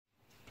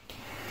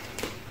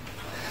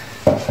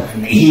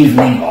An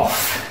evening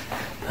off.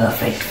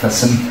 Perfect for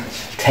some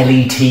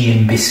telly, tea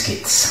and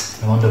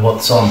biscuits. I wonder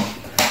what's on.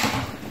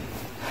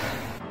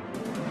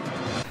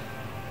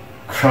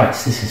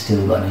 Christ, this is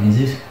still running,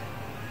 is it?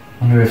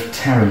 I wonder if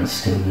Tarrant's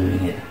still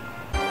doing it.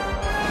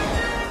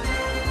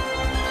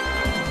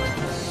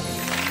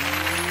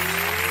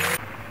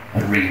 A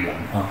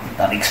rerun. Oh,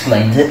 that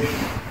explains it.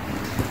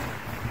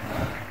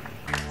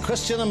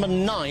 Question number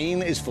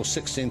 9 is for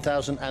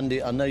 16,000.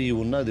 Andy, I know you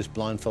will know this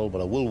blindfold, but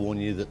I will warn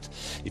you that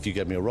if you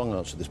gave me a wrong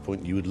answer at this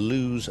point, you would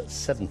lose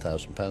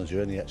 £7,000.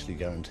 You're only actually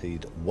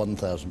guaranteed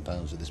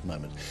 £1,000 at this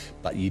moment.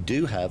 But you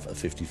do have a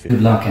 50-50.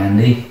 Good luck,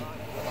 Andy.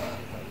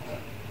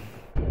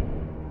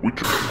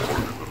 Which of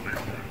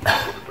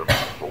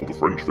the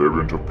French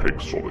variant of Peg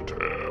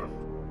Solitaire?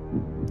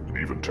 An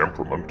even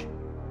temperament,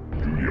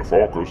 Julia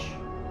Farkas,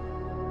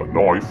 a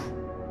knife,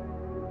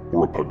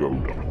 or a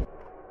pagoda?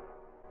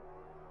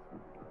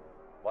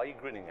 Why are you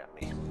grinning at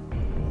me?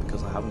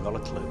 Because I haven't got a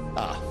clue.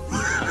 Ah,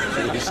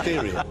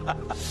 hysteria.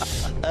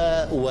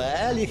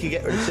 Well, you can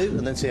get rid of 2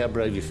 and then see how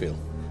brave you feel.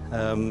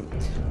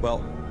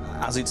 Well,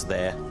 as it's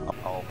there,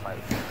 I'll play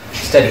it.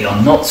 Steady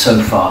on, not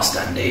so fast,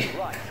 Andy.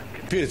 Right.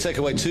 Computer, take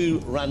away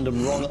 2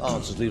 random wrong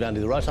answers. Leave Andy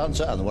the right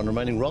answer and the 1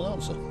 remaining wrong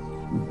answer.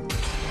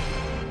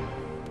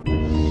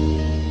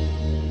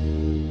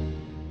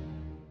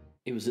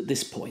 It was at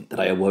this point that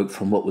I awoke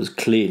from what was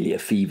clearly a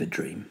fever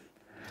dream.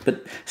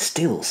 But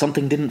still,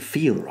 something didn't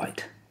feel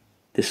right.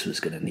 This was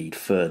going to need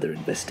further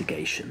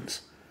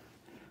investigations.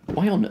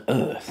 Why on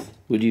earth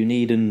would you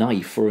need a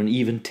knife or an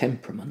even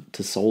temperament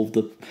to solve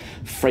the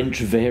French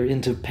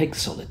variant of Peg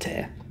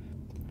Solitaire?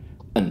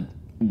 And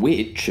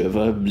which of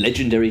a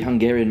legendary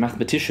Hungarian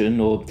mathematician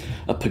or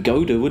a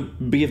pagoda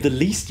would be of the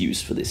least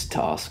use for this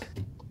task?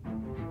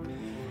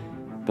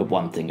 But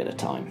one thing at a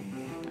time.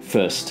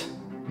 First,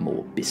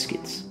 more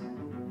biscuits.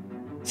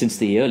 Since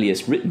the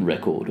earliest written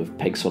record of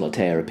Peg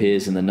Solitaire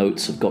appears in the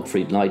notes of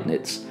Gottfried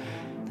Leibniz,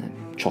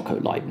 Choco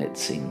Leibniz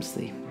seems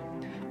the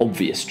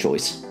obvious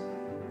choice.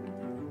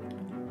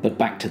 But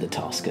back to the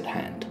task at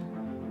hand.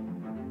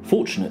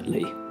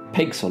 Fortunately,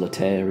 Peg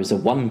Solitaire is a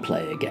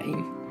one-player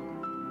game.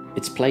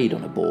 It's played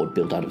on a board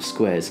built out of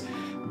squares.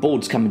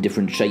 Boards come in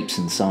different shapes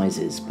and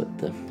sizes, but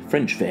the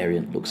French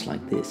variant looks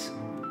like this.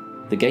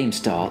 The game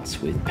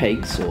starts with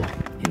pegs, or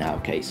in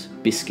our case,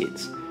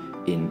 biscuits,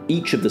 in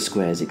each of the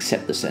squares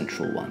except the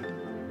central one,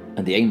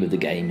 and the aim of the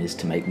game is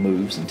to make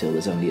moves until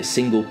there's only a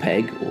single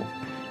peg or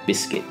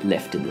biscuit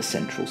left in the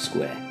central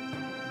square.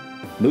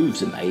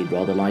 Moves are made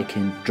rather like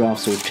in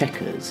drafts or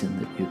checkers, in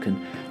that you can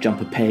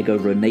jump a peg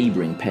over a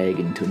neighbouring peg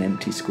into an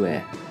empty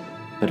square,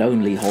 but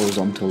only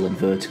horizontal and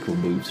vertical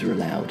moves are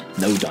allowed,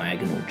 no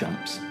diagonal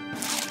jumps.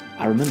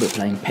 I remember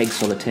playing Peg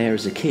Solitaire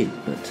as a kid,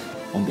 but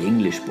on the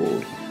English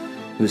board.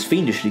 It was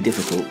fiendishly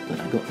difficult, but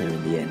I got there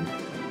in the end.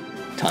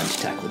 Time to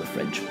tackle the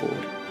French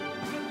board.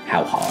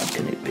 How hard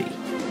can it be?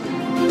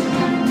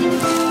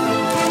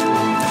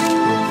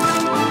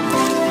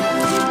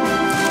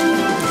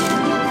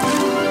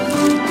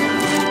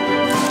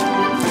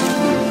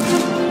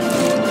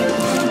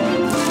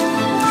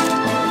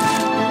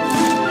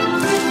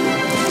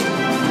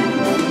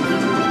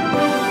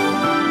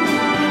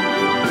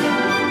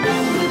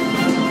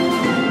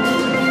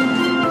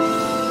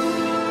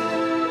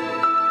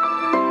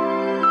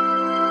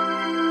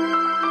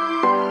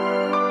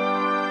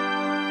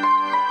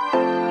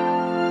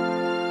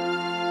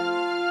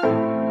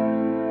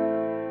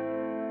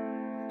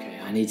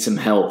 I need some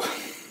help.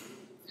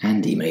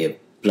 Andy may have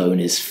blown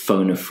his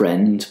phone a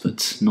friend,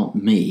 but not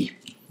me.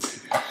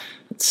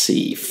 Let's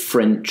see.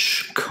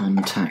 French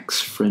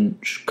contacts.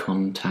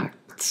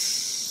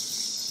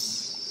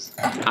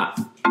 Okay.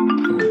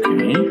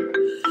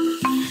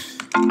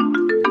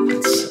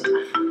 Let's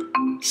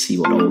see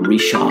what old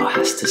Richard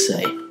has to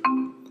say.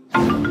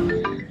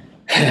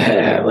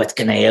 What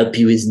can I help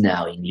you with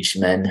now,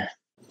 Englishman?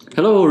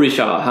 Hello,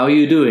 Richard. How are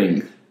you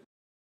doing?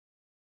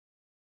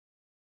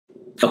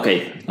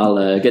 Okay,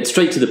 I'll get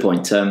straight to the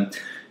point.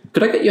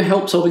 Could I get your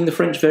help solving the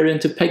French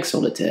variant of Peg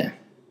Solitaire?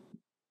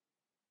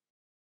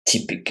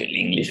 Typical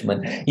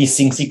Englishman. He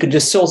thinks he could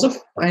just solve the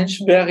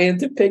French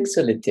variant of Peg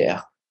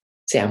Solitaire.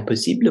 C'est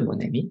impossible,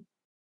 mon ami.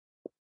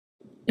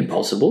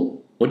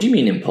 Impossible? What do you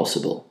mean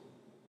impossible?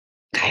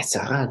 It's a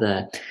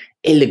rather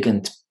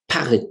elegant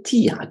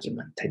parity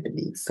argument, I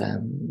believe.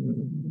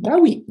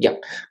 Oui, yeah.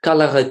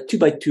 Color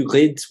 2x2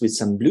 grids with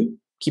some blue.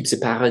 Keep the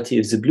parity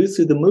of the blue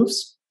through the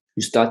moves.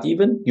 You start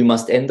even, you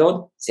must end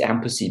odd. C'est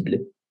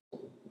impossible.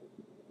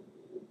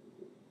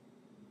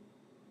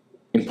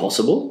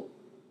 Impossible?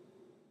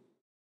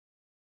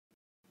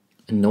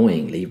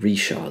 Annoyingly,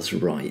 Richard's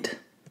right.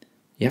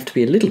 You have to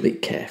be a little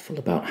bit careful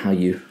about how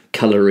you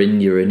colour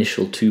in your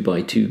initial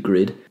 2x2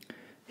 grid.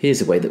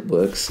 Here's a way that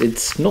works.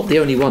 It's not the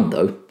only one,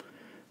 though.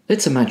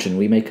 Let's imagine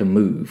we make a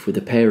move with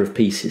a pair of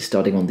pieces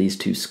starting on these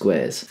 2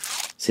 squares.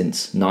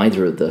 Since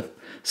neither of the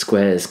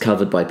squares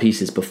covered by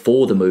pieces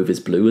before the move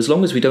is blue, as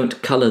long as we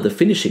don't colour the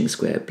finishing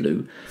square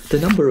blue, the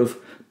number of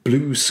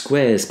blue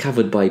squares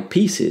covered by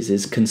pieces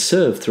is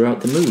conserved throughout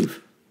the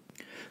move.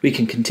 We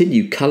can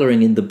continue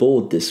colouring in the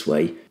board this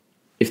way,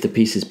 If the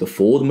pieces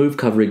before the move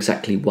cover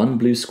exactly one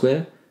blue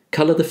square,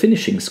 colour the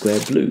finishing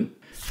square blue.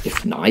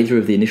 If neither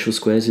of the initial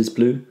squares is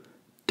blue,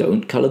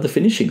 don't colour the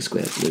finishing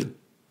square blue.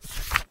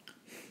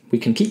 We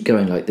can keep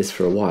going like this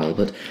for a while,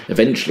 but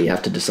eventually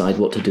have to decide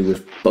what to do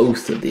if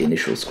both of the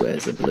initial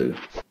squares are blue.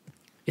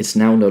 It's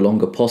now no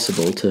longer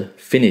possible to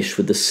finish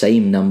with the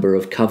same number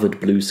of covered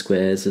blue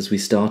squares as we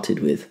started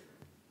with.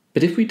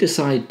 But if we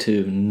decide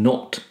to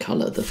not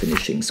colour the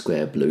finishing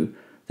square blue,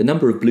 the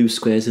number of blue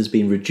squares has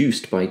been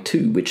reduced by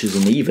 2, which is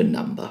an even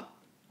number.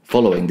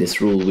 Following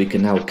this rule, we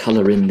can now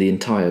colour in the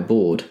entire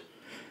board.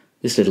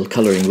 This little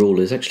colouring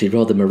rule is actually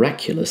rather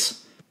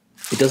miraculous.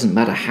 It doesn't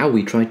matter how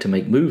we try to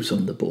make moves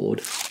on the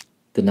board.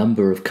 The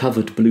number of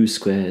covered blue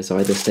squares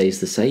either stays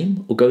the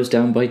same or goes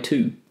down by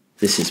 2.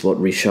 This is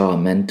what Richard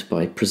meant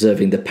by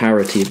preserving the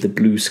parity of the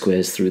blue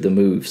squares through the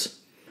moves.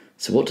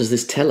 So what does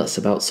this tell us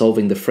about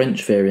solving the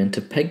French variant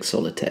of peg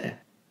solitaire?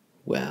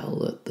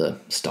 Well, at the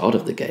start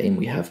of the game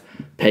we have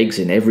pegs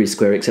in every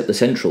square except the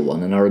central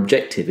one, and our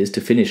objective is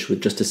to finish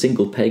with just a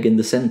single peg in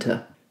the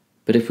centre.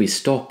 But if we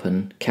stop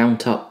and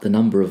count up the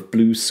number of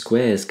blue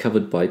squares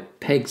covered by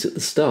pegs at the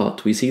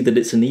start, we see that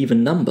it's an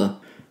even number.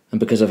 And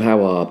because of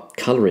how our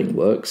colouring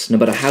works, no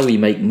matter how we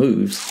make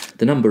moves,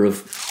 the number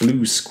of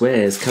blue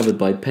squares covered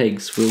by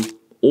pegs will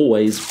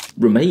always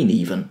remain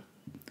even.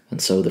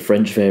 And so the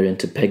French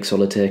variant of peg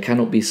solitaire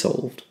cannot be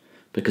solved,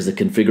 because the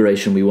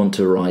configuration we want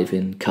to arrive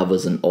in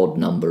covers an odd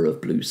number of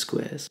blue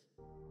squares.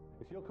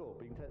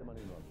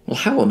 Well,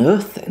 how on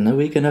earth then are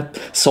we going to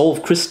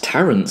solve Chris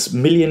Tarrant's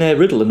millionaire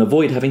riddle and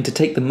avoid having to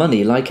take the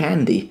money like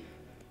Andy?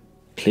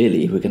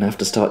 Clearly we're going to have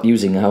to start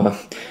using our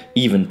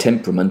even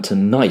temperament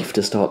and knife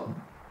to start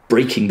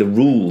breaking the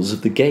rules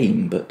of the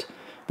game, but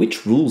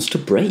which rules to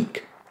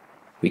break?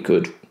 We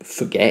could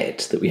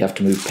forget that we have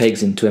to move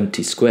pegs into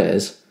empty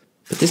squares,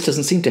 but this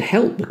doesn't seem to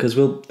help because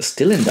we'll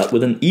still end up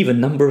with an even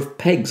number of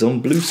pegs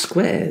on blue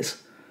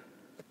squares.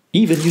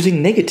 Even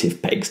using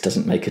negative pegs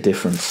doesn't make a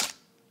difference.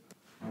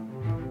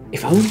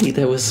 If only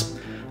there was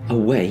a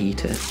way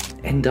to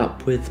end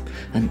up with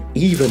an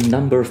even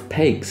number of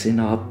pegs in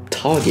our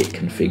target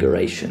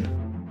configuration.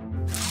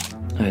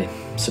 I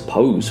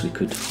suppose we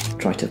could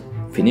try to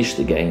finish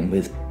the game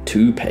with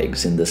 2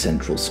 pegs in the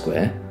central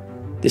square.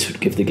 This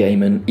would give the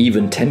game an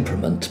even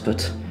temperament,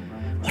 but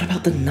what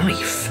about the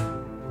knife?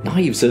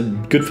 Knives are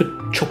good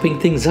for chopping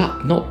things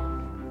up, not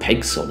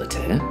peg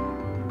solitaire.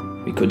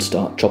 We could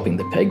start chopping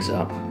the pegs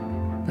up.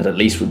 That at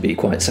least would be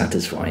quite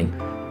satisfying.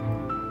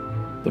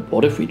 But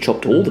what if we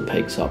chopped all the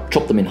pegs up,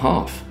 chopped them in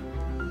half?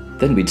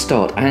 Then we'd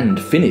start and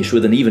finish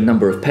with an even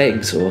number of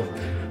pegs, or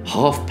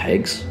half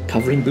pegs,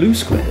 covering blue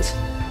squares.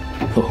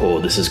 Oh,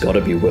 this has got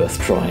to be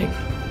worth trying.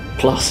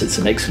 Plus, it's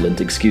an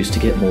excellent excuse to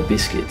get more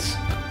biscuits.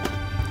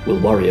 We'll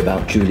worry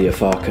about Julia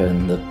Farker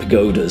and the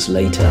pagodas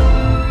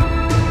later.